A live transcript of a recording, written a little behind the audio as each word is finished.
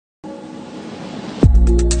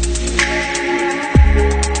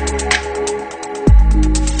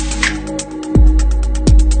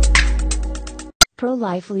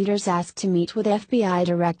pro-life leaders asked to meet with FBI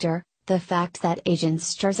director. The fact that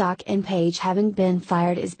agents Strzok and Page haven't been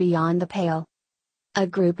fired is beyond the pale. A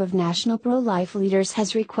group of national pro-life leaders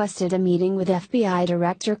has requested a meeting with FBI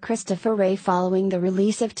Director Christopher Wray following the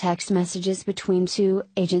release of text messages between two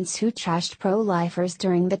agents who trashed pro-lifers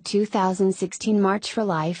during the 2016 March for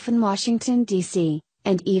Life in Washington, D.C.,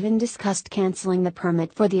 and even discussed canceling the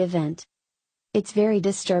permit for the event. It's very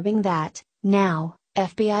disturbing that, now,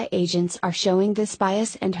 FBI agents are showing this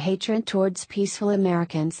bias and hatred towards peaceful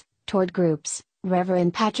Americans, toward groups,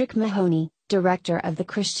 Reverend Patrick Mahoney, director of the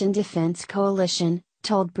Christian Defense Coalition,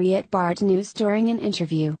 told Breitbart News during an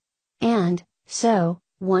interview. And, so,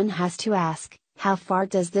 one has to ask, how far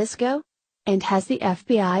does this go? And has the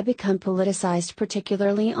FBI become politicized,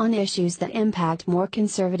 particularly on issues that impact more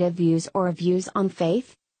conservative views or views on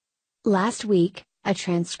faith? Last week, a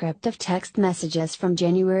transcript of text messages from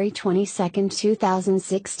January 22,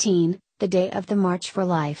 2016, the day of the March for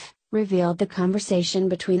Life, revealed the conversation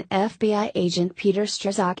between FBI agent Peter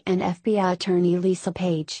Strzok and FBI attorney Lisa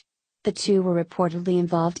Page. The two were reportedly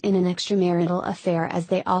involved in an extramarital affair as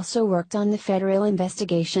they also worked on the federal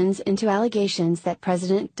investigations into allegations that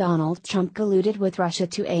President Donald Trump colluded with Russia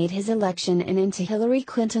to aid his election and into Hillary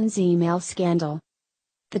Clinton's email scandal.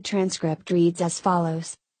 The transcript reads as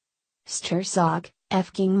follows. Strzok,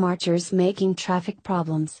 F-king marchers making traffic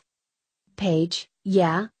problems. Page,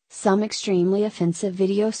 yeah. Some extremely offensive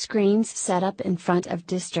video screens set up in front of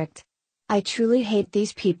district. I truly hate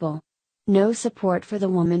these people. No support for the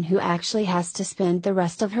woman who actually has to spend the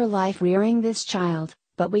rest of her life rearing this child,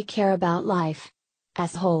 but we care about life.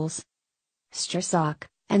 Assholes. Strzok,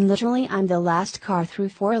 and literally I'm the last car through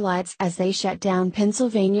 4 lights as they shut down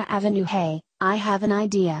Pennsylvania Avenue. Hey, I have an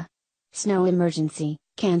idea. Snow emergency,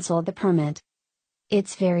 cancel the permit.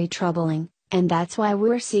 It's very troubling, and that's why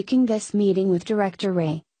we're seeking this meeting with Director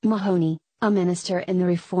Ray. Mahoney, a minister in the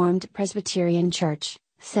Reformed Presbyterian Church,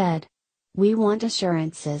 said. We want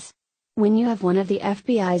assurances. When you have one of the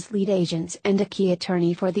FBI's lead agents and a key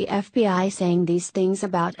attorney for the FBI saying these things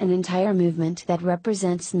about an entire movement that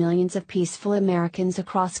represents millions of peaceful Americans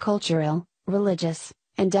across cultural, religious,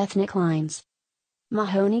 and ethnic lines.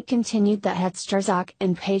 Mahoney continued that had Strzok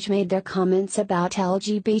and Page made their comments about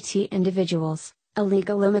LGBT individuals,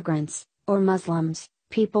 illegal immigrants, or Muslims,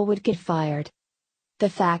 people would get fired. The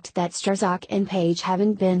fact that Strzok and Page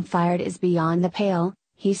haven't been fired is beyond the pale,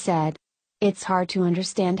 he said. It's hard to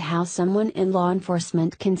understand how someone in law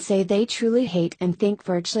enforcement can say they truly hate and think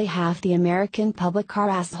virtually half the American public are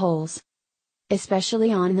assholes.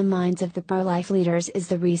 Especially on the minds of the pro-life leaders is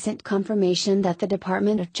the recent confirmation that the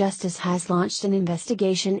Department of Justice has launched an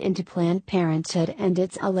investigation into Planned Parenthood and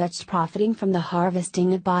its alleged profiting from the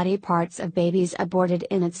harvesting of body parts of babies aborted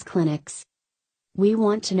in its clinics. We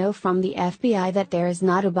want to know from the FBI that there is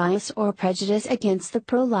not a bias or prejudice against the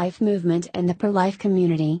pro-life movement and the pro-life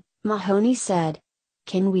community, Mahoney said.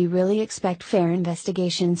 Can we really expect fair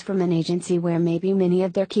investigations from an agency where maybe many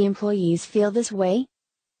of their key employees feel this way?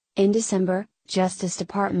 In December, Justice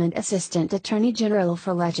Department Assistant Attorney General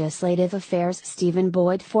for Legislative Affairs Stephen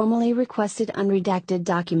Boyd formally requested unredacted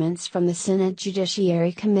documents from the Senate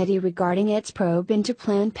Judiciary Committee regarding its probe into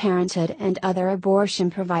Planned Parenthood and other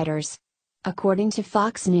abortion providers. According to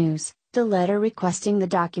Fox News, the letter requesting the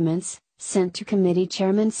documents, sent to committee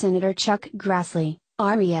chairman Senator Chuck Grassley,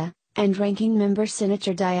 ARIA, and ranking member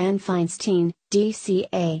Senator Dianne Feinstein,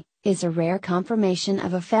 DCA, is a rare confirmation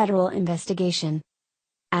of a federal investigation.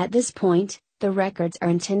 At this point, the records are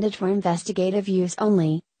intended for investigative use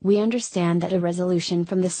only. We understand that a resolution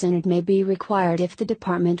from the Senate may be required if the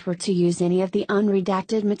department were to use any of the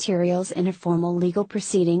unredacted materials in a formal legal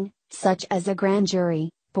proceeding, such as a grand jury,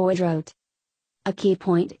 Boyd wrote. A key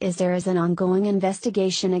point is there is an ongoing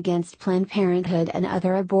investigation against Planned Parenthood and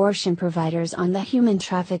other abortion providers on the human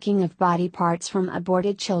trafficking of body parts from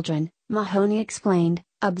aborted children, Mahoney explained,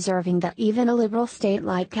 observing that even a liberal state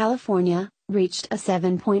like California reached a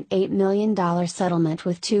 $7.8 million settlement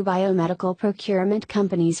with 2 biomedical procurement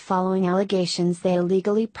companies following allegations they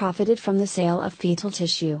illegally profited from the sale of fetal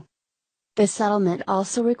tissue. The settlement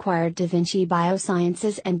also required Da Vinci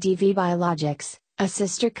Biosciences and DV Biologics, a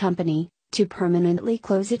sister company, to permanently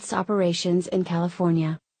close its operations in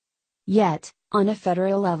California. Yet, on a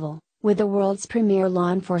federal level, with the world's premier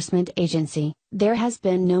law enforcement agency, there has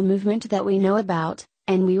been no movement that we know about,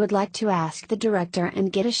 and we would like to ask the director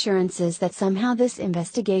and get assurances that somehow this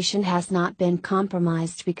investigation has not been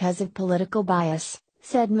compromised because of political bias,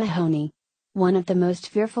 said Mahoney. One of the most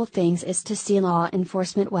fearful things is to see law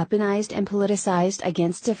enforcement weaponized and politicized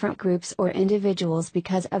against different groups or individuals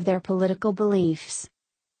because of their political beliefs.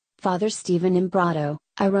 Father Stephen Imbrado,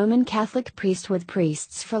 a Roman Catholic priest with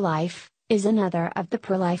Priests for Life, is another of the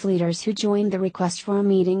pro-life leaders who joined the request for a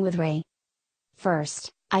meeting with Ray. First,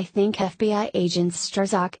 I think FBI agents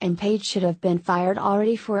Strzok and Page should have been fired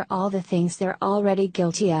already for all the things they're already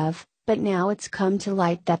guilty of, but now it's come to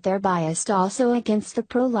light that they're biased also against the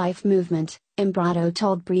pro-life movement, Imbrado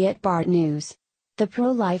told Breitbart News. The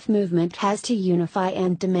pro-life movement has to unify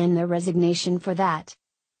and demand their resignation for that.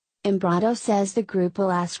 Imbrado says the group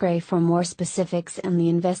will ask Ray for more specifics in the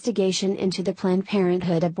investigation into the Planned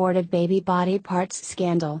Parenthood aborted baby body parts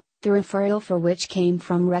scandal, the referral for which came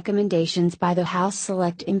from recommendations by the House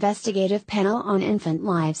Select Investigative Panel on Infant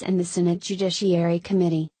Lives and the Senate Judiciary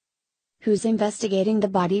Committee. Who's investigating the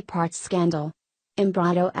body parts scandal?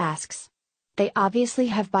 Imbrado asks. They obviously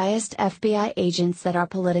have biased FBI agents that are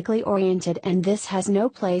politically oriented, and this has no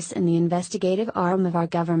place in the investigative arm of our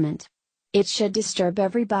government. It should disturb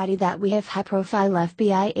everybody that we have high-profile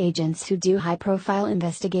FBI agents who do high-profile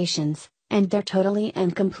investigations, and they're totally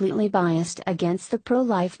and completely biased against the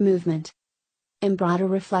pro-life movement. Imbrado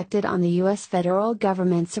reflected on the U.S. federal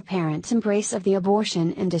government's apparent embrace of the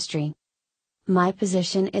abortion industry. My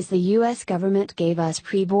position is the U.S. government gave us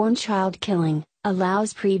preborn child killing,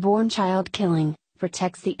 allows preborn child killing,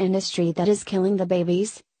 protects the industry that is killing the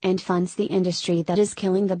babies, and funds the industry that is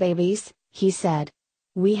killing the babies, he said.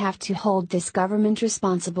 We have to hold this government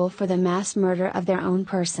responsible for the mass murder of their own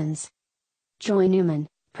persons. Joy Newman,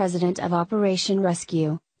 president of Operation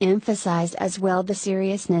Rescue, emphasized as well the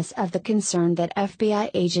seriousness of the concern that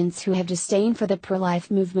FBI agents who have disdain for the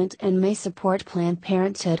pro-life movement and may support Planned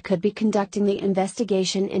Parenthood could be conducting the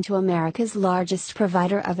investigation into America's largest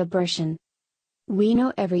provider of abortion. We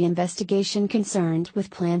know every investigation concerned with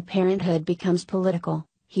Planned Parenthood becomes political,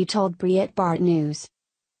 he told Breitbart News.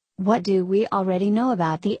 What do we already know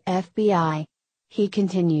about the FBI? He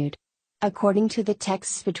continued. According to the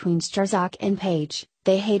texts between Strzok and Page,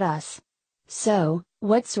 they hate us. So,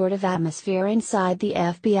 what sort of atmosphere inside the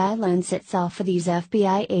FBI lends itself for these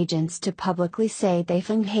FBI agents to publicly say they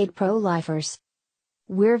hate pro-lifers?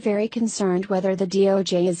 We're very concerned whether the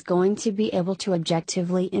DOJ is going to be able to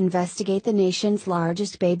objectively investigate the nation's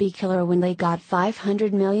largest baby killer when they got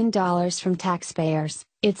 $500 million from taxpayers.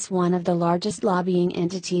 It's one of the largest lobbying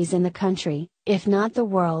entities in the country, if not the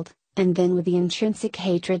world, and then with the intrinsic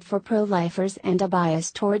hatred for pro-lifers and a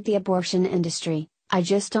bias toward the abortion industry, I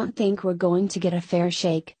just don't think we're going to get a fair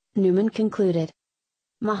shake, Newman concluded.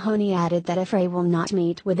 Mahoney added that if Ray will not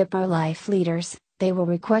meet with the pro-life leaders, they will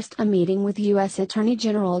request a meeting with U.S. Attorney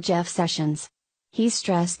General Jeff Sessions. He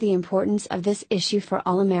stressed the importance of this issue for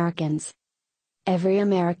all Americans. Every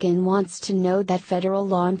American wants to know that federal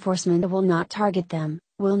law enforcement will not target them,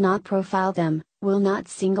 will not profile them, will not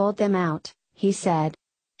single them out, he said.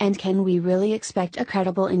 And can we really expect a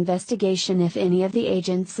credible investigation if any of the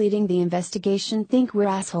agents leading the investigation think we're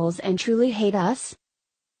assholes and truly hate us?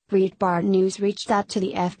 Breitbart News reached out to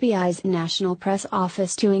the FBI's National Press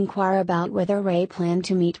Office to inquire about whether Ray planned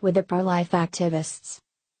to meet with the pro-life activists.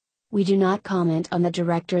 We do not comment on the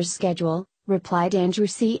director's schedule, replied Andrew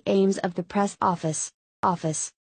C. Ames of the press office.